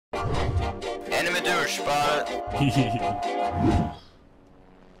Enemy douchebag.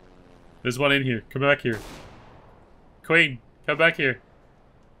 There's one in here. Come back here. Queen, come back here.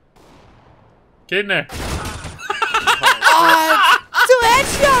 Get in there. Two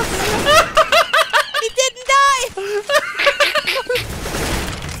headshots! He didn't die!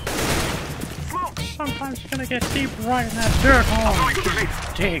 Sometimes you're gonna get deep right in that dirt hole.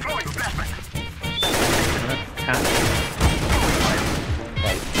 Dig.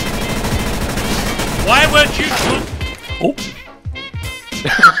 Why weren't you? Oh.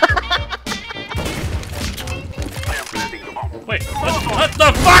 Wait, what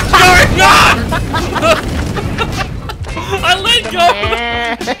the fuck's going on? I let go!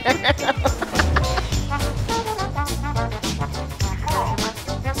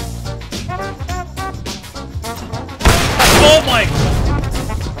 Oh my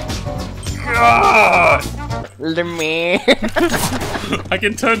god! I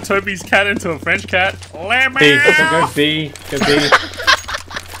can turn Toby's cat into a French cat. Lemmy! B, go B, go B.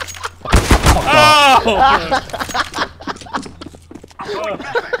 Oh!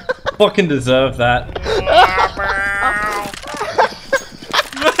 Fucking deserve that.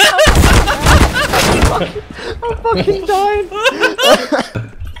 I'm fucking dying.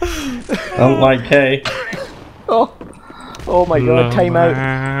 I don't like K. Oh my god, time out.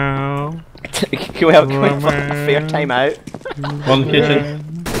 Can we have a fair time out? One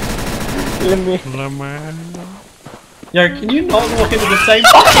kitchen. Let me. Yo, can you not walk into the same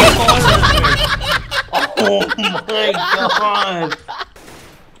fucking corner as me? Oh my god!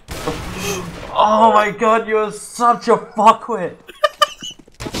 Oh my god, you're such a fuckwit!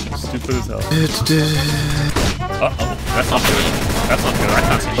 Stupid as hell. Uh-oh, that's not good. That's not good, I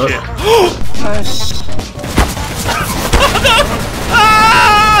can't see shit.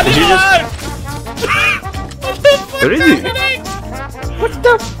 Ah! Did you just... What is it? What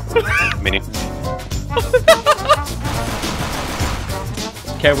the... Mini.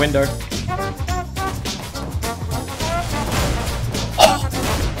 Okay, window.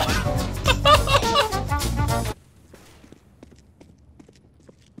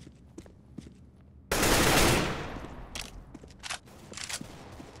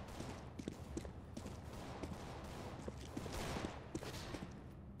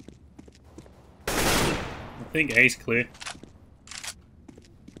 I think A's clear.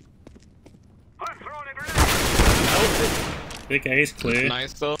 I think A's clear.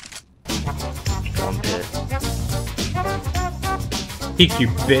 Nice though. Peek, you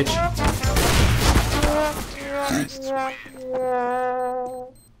bitch.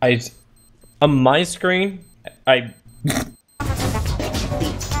 On my screen,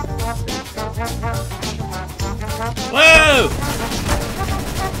 Whoa!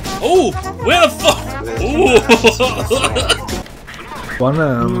 Oh, where the fuck? One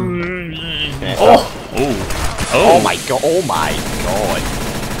Oh my god, oh my god.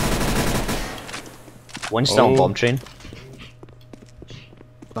 One still on bomb train.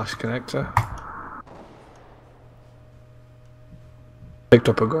 flash connector. Picked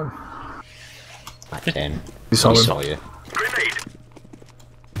up a gun. Back 10. He saw him. Saw you.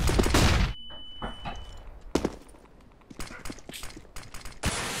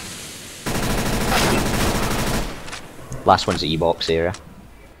 Last one's the E-box area.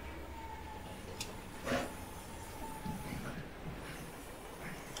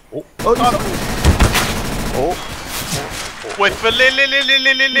 Oh, Oh. Wait for Lily.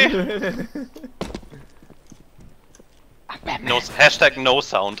 No, hashtag no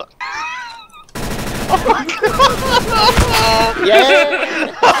sound.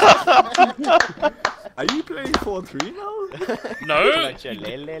 Yeah! are you playing 4-3 now? No.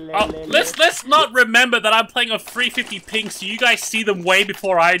 Oh, let's not remember that I'm playing a 350 ping, so you guys see them way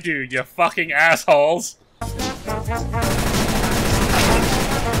before I do. You fucking assholes.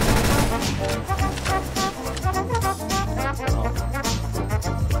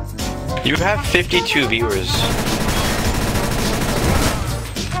 You have 52 viewers.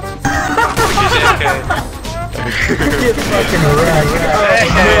 Get fucking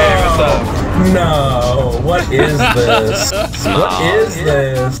wrecked. Hey, what's up? No, what is this? What is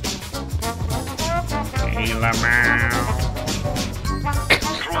this?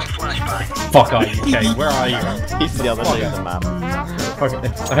 fuck are you, Kay? Where are you? He's the other side of the map. Fuck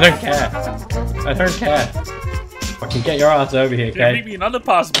it. I don't care. I don't care. Fucking get your ass over here, Yeah, Kay. leave me another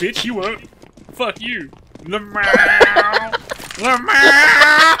pass, bitch. You won't. Fuck you. Lamau!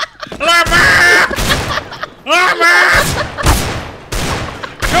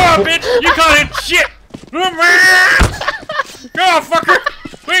 Come on, bitch! You can't hit shit! Come on, fucker!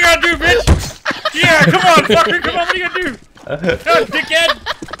 What you gonna do, bitch? Yeah, come on, fucker! Come on, what are you gonna do? Come on, dickhead!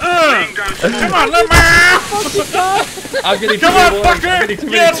 Come on, little man! I'm getting Come too on, many fucker! warnings. I'm getting too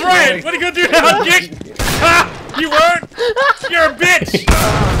many Yeah, that's right! warnings. What are you gonna do now, Jake? Ha! You weren't? You're a bitch!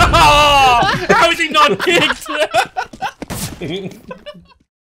 Oh, how is he not kicked?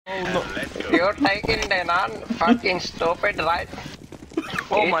 You're taking the non-fucking stupid, right?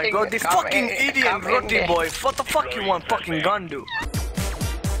 Oh my god, this fucking idiot rookie boy. What the fuck you want fucking gun do?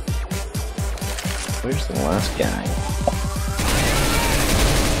 Where's the last guy?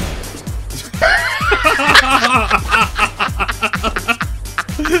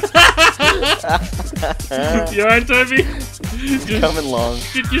 You alright, Toby? Coming long.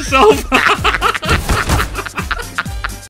 Shit yourself.